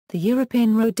The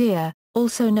European roe deer,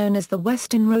 also known as the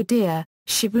western roe deer,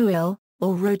 chevreuil,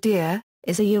 or roe deer,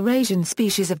 is a Eurasian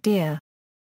species of deer.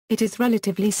 It is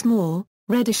relatively small,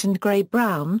 reddish and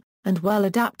grey-brown, and well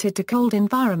adapted to cold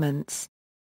environments.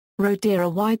 Roe deer are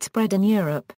widespread in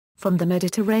Europe, from the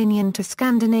Mediterranean to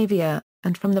Scandinavia,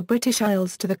 and from the British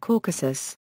Isles to the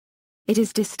Caucasus. It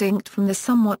is distinct from the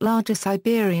somewhat larger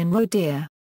Siberian roe deer.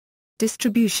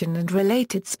 Distribution and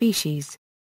related species.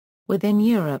 Within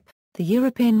Europe, the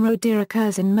European roe deer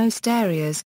occurs in most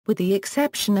areas, with the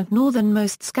exception of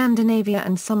northernmost Scandinavia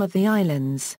and some of the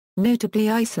islands, notably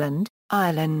Iceland,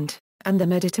 Ireland, and the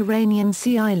Mediterranean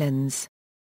Sea islands.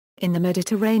 In the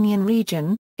Mediterranean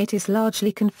region, it is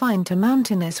largely confined to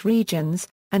mountainous regions,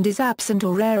 and is absent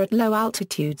or rare at low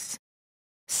altitudes.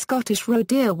 Scottish roe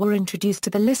deer were introduced to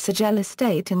the Lisagel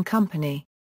estate and company.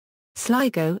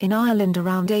 Sligo in Ireland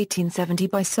around 1870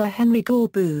 by Sir Henry Gore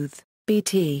Booth,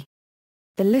 B.T.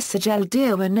 The Lisagel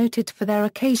deer were noted for their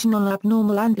occasional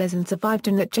abnormal antlers and survived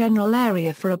in that general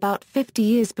area for about 50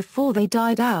 years before they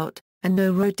died out, and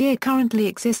no roe deer currently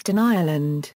exist in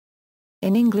Ireland.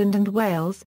 In England and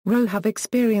Wales, roe have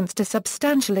experienced a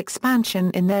substantial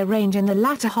expansion in their range in the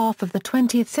latter half of the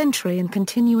 20th century and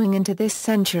continuing into this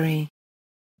century.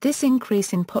 This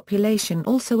increase in population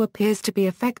also appears to be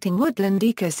affecting woodland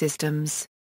ecosystems.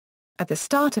 At the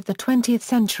start of the 20th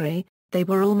century, they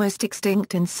were almost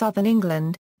extinct in southern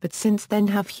England, but since then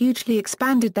have hugely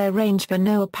expanded their range for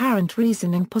no apparent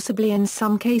reason and possibly in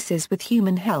some cases with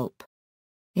human help.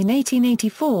 In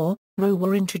 1884, roe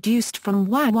were introduced from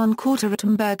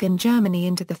Wau-1/4 in Germany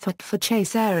into the Thetford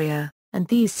Chase area, and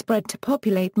these spread to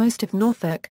populate most of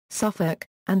Norfolk, Suffolk,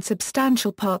 and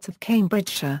substantial parts of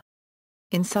Cambridgeshire.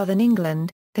 In southern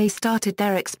England, they started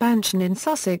their expansion in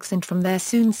Sussex and from there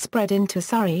soon spread into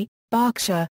Surrey,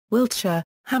 Berkshire, Wiltshire,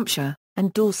 Hampshire,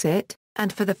 and Dorset,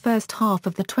 and for the first half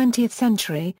of the 20th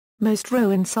century, most roe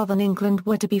in southern England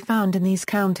were to be found in these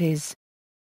counties.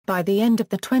 By the end of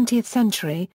the 20th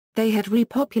century, they had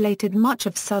repopulated much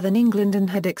of southern England and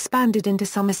had expanded into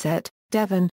Somerset,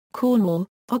 Devon, Cornwall,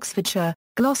 Oxfordshire,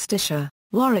 Gloucestershire,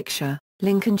 Warwickshire,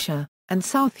 Lincolnshire, and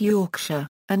South Yorkshire,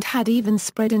 and had even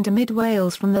spread into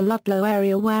mid-Wales from the Ludlow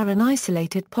area where an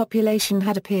isolated population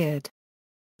had appeared.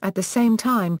 At the same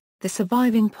time, the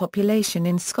surviving population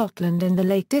in Scotland and the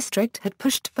Lake District had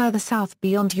pushed further south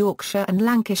beyond Yorkshire and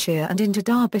Lancashire and into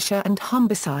Derbyshire and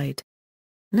Humberside.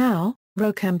 Now,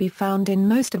 roe can be found in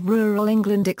most of rural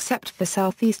England except for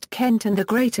southeast Kent and a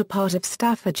greater part of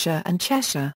Staffordshire and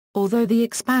Cheshire, although the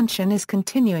expansion is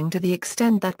continuing to the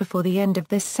extent that before the end of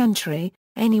this century,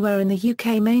 anywhere in the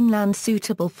UK mainland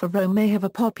suitable for roe may have a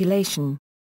population.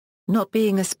 Not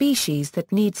being a species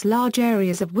that needs large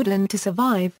areas of woodland to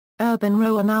survive, urban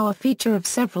roe are now a feature of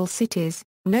several cities,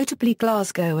 notably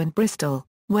Glasgow and Bristol,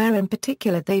 where in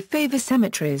particular they favour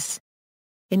cemeteries.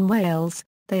 In Wales,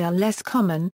 they are less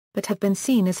common, but have been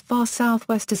seen as far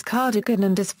southwest as Cardigan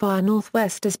and as far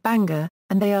northwest as Bangor,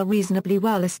 and they are reasonably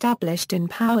well established in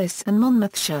Powys and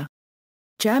Monmouthshire.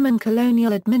 German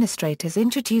colonial administrators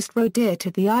introduced roe deer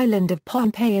to the island of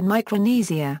Pohnpei in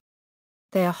Micronesia.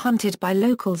 They are hunted by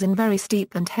locals in very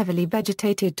steep and heavily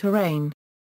vegetated terrain.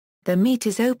 The meat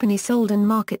is openly sold in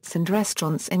markets and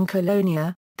restaurants in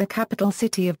Colonia, the capital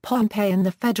city of Pohnpei and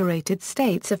the Federated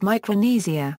States of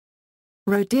Micronesia.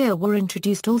 Roe deer were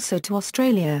introduced also to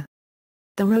Australia.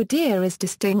 The roe deer is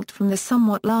distinct from the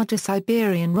somewhat larger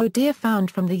Siberian roe deer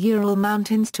found from the Ural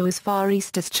Mountains to as far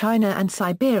east as China and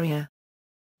Siberia.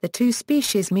 The two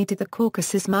species meet at the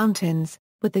Caucasus Mountains,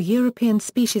 with the European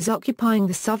species occupying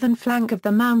the southern flank of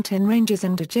the mountain ranges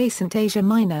and adjacent Asia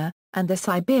Minor, and the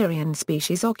Siberian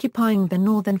species occupying the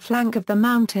northern flank of the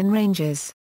mountain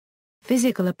ranges.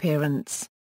 Physical appearance.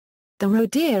 The roe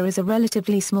deer is a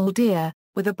relatively small deer,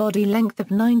 with a body length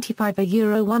of 95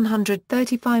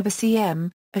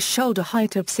 cm, a shoulder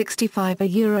height of 65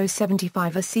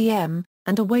 75 cm,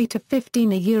 and a weight of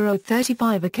 15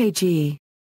 35 kg.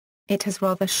 It has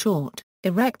rather short,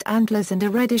 erect antlers and a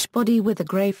reddish body with a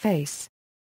grey face.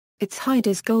 Its hide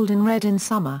is golden red in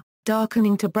summer,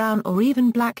 darkening to brown or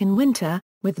even black in winter,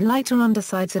 with lighter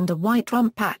undersides and a white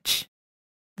rump patch.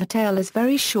 The tail is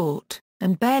very short,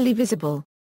 and barely visible.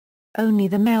 Only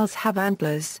the males have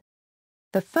antlers.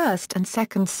 The first and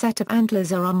second set of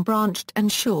antlers are unbranched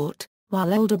and short,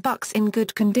 while older bucks in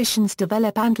good conditions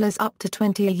develop antlers up to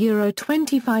 20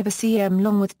 25 cm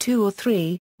long with 2 or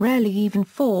 3, rarely even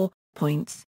 4,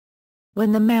 points.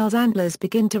 When the male's antlers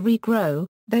begin to regrow,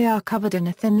 they are covered in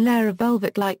a thin layer of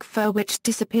velvet-like fur which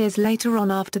disappears later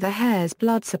on after the hare's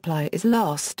blood supply is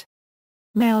lost.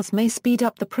 Males may speed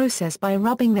up the process by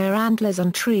rubbing their antlers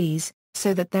on trees,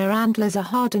 so that their antlers are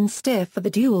hard and stiff for the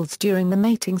duels during the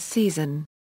mating season.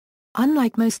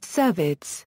 Unlike most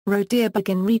cervids, roe deer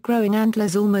begin regrowing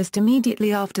antlers almost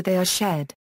immediately after they are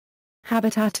shed.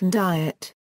 Habitat and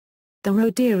diet. The roe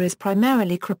deer is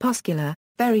primarily crepuscular,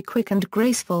 very quick and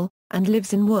graceful, and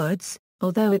lives in woods,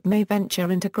 although it may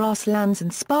venture into grasslands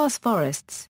and sparse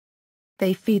forests.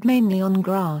 They feed mainly on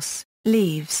grass,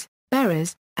 leaves,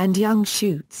 berries, and young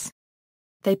shoots.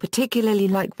 They particularly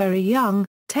like very young,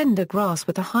 tender grass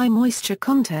with a high moisture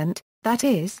content, that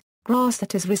is, grass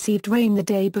that has received rain the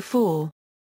day before.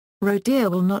 Roe deer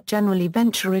will not generally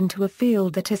venture into a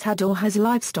field that has had or has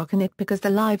livestock in it because the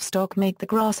livestock make the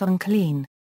grass unclean.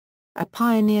 A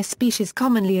pioneer species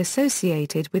commonly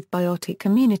associated with biotic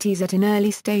communities at an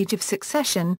early stage of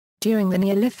succession, during the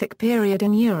Neolithic period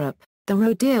in Europe, the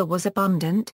roe deer was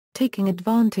abundant, taking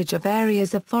advantage of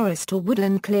areas of forest or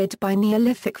woodland cleared by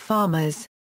Neolithic farmers.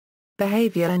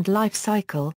 Behavior and life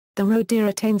cycle. The roe deer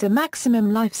attains a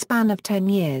maximum lifespan of 10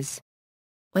 years.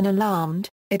 When alarmed,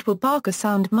 it will bark a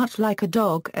sound much like a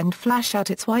dog and flash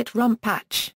out its white rump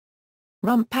patch.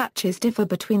 Rump patches differ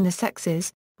between the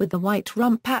sexes, with the white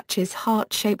rump patches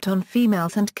heart-shaped on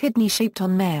females and kidney-shaped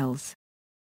on males.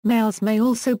 Males may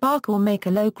also bark or make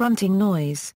a low grunting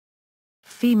noise.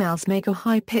 Females make a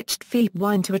high-pitched phoebe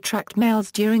whine to attract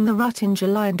males during the rut in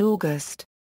July and August.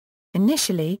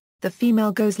 Initially, the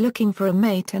female goes looking for a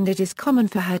mate and it is common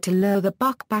for her to lure the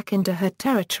buck back into her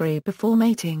territory before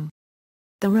mating.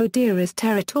 The roe deer is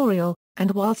territorial, and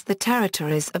whilst the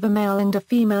territories of a male and a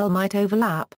female might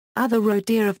overlap, other roe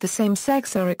deer of the same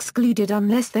sex are excluded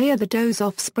unless they are the doe's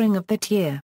offspring of that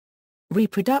year.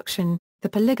 Reproduction. The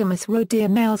polygamous roe deer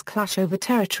males clash over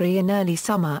territory in early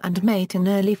summer and mate in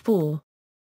early fall.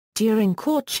 During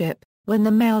courtship, when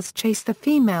the males chase the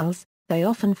females, they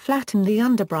often flatten the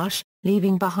underbrush,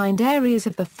 leaving behind areas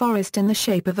of the forest in the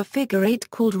shape of a figure eight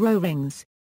called roe rings.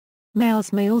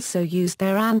 Males may also use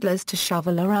their antlers to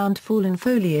shovel around fallen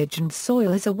foliage and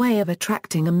soil as a way of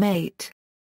attracting a mate.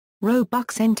 Roe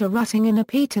bucks enter rutting in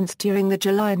appearance during the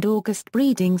July and August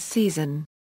breeding season.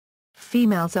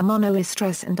 Females are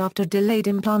monoestrous and after delayed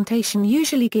implantation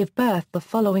usually give birth the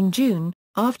following June,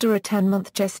 after a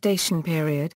 10-month gestation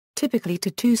period, typically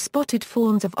to two spotted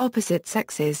fawns of opposite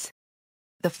sexes.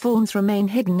 The fawns remain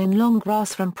hidden in long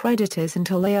grass from predators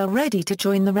until they are ready to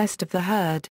join the rest of the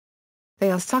herd.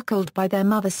 They are suckled by their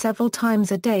mother several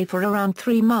times a day for around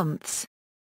 3 months.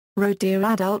 Roe deer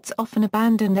adults often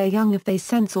abandon their young if they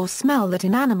sense or smell that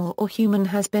an animal or human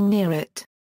has been near it.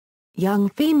 Young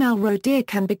female roe deer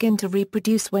can begin to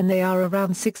reproduce when they are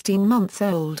around 16 months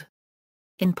old.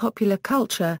 In popular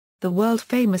culture, the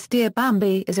world-famous deer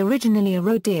Bambi is originally a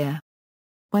roe deer.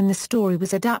 When the story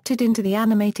was adapted into the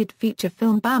animated feature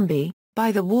film Bambi,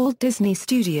 by the Walt Disney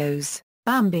Studios,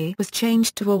 Bambi was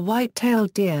changed to a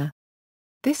white-tailed deer.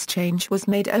 This change was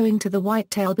made owing to the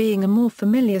whitetail being a more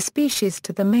familiar species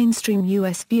to the mainstream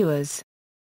U.S. viewers.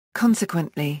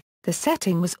 Consequently, the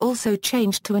setting was also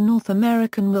changed to a North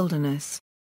American wilderness.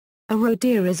 A roe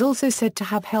deer is also said to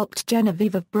have helped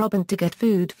Genevieve of Brabant to get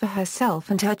food for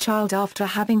herself and her child after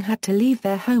having had to leave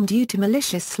their home due to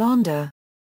malicious slander.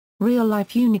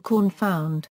 Real-life unicorn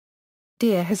found.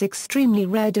 Deer has extremely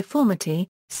rare deformity,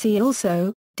 see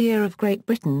also, Deer of Great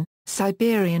Britain,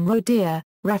 Siberian roe deer,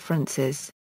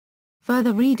 references.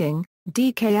 Further reading,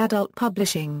 DK Adult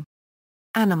Publishing.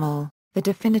 Animal, The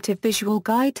Definitive Visual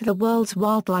Guide to the World's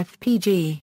Wildlife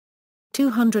pg.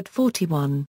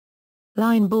 241.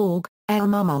 Lineborg, L.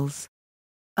 Mummels.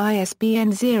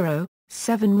 ISBN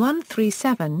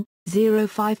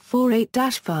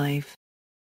 0-7137-0548-5.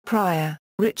 Pryor,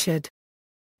 Richard.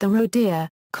 The Roe Deer,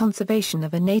 Conservation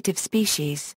of a Native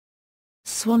Species.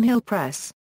 Swan Hill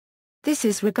Press. This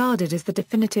is regarded as the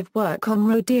definitive work on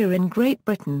roe deer in Great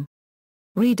Britain.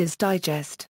 Reader's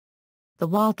Digest. The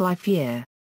Wildlife Year.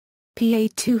 PA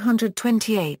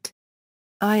 228.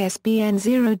 ISBN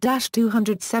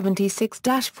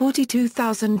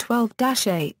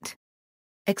 0-276-42012-8.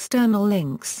 External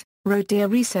links, Roe Deer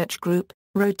Research Group,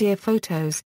 Roe Deer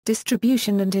Photos,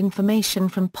 Distribution and Information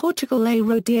from Portugal. A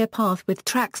roe deer path with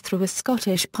tracks through a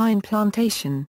Scottish pine plantation.